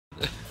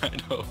I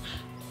know.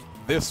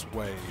 This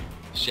way.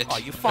 Shit. Oh,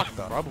 you fucked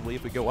up. Probably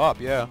if we go up,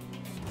 yeah.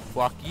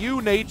 Fuck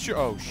you, nature.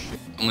 Oh shit.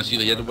 Unless you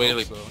had to wait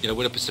like so. you know,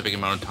 wait a specific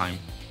amount of time.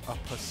 A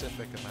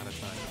Pacific amount of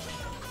time.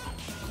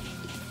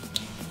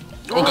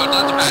 Oh god,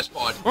 that's a bad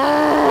spot.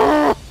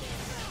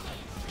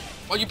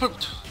 Oh, you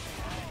put.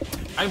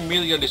 I'm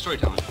really good at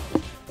storytelling.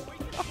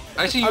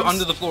 I see you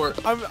under the floor.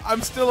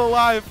 I'm still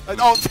alive.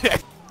 Oh,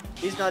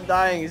 He's not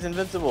dying. He's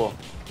invincible.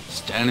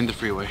 Standing the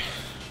freeway.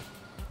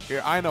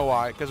 here I know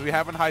why. Because we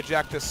haven't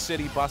hijacked this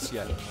city bus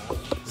yet.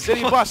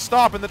 City bus,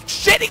 stop! And the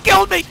shit, he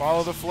killed me.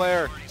 Follow the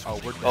flare. Oh,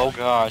 we're dead. Oh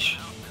gosh.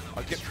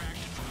 I'll get.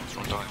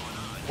 Don't die.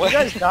 If you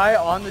guys die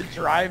on the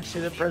drive to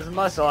the prison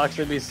bus, I'll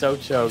actually be so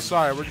choked.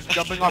 Sorry, we're just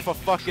jumping off a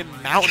fucking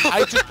mountain.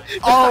 I just.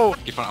 Oh.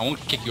 Okay, fine. I won't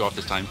kick you off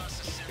this time.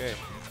 Okay.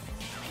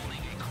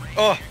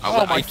 Oh.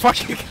 Oh my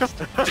fucking.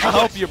 I'll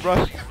help you,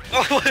 bro.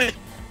 Oh.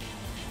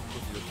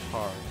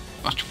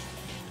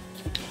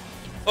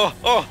 Oh.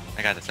 Oh.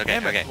 I got this. Okay.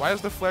 Damn it, Okay. why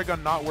does the flare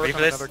gun not work Ready for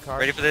on this? another car?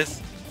 Ready for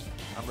this?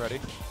 I'm ready.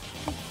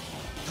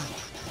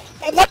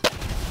 Oh, what?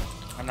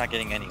 I'm not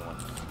getting anyone.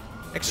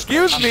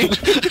 Excuse me.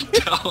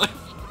 Dylan.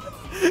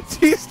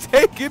 She's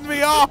taking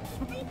me off.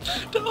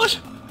 Dylan.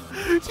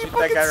 She that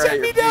fucking guy right sent at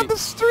me your down feet. the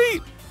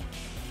street.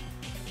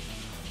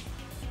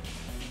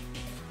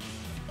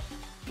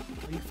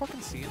 Are you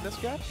fucking seeing this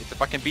guy? It's a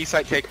fucking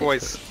B-side take,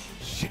 boys.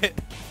 Shit.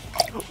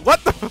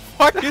 What the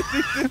fuck is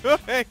he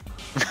doing?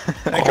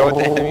 I go with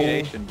the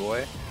ammunition,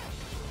 boy.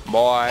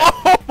 Boy.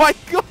 Oh my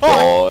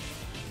god!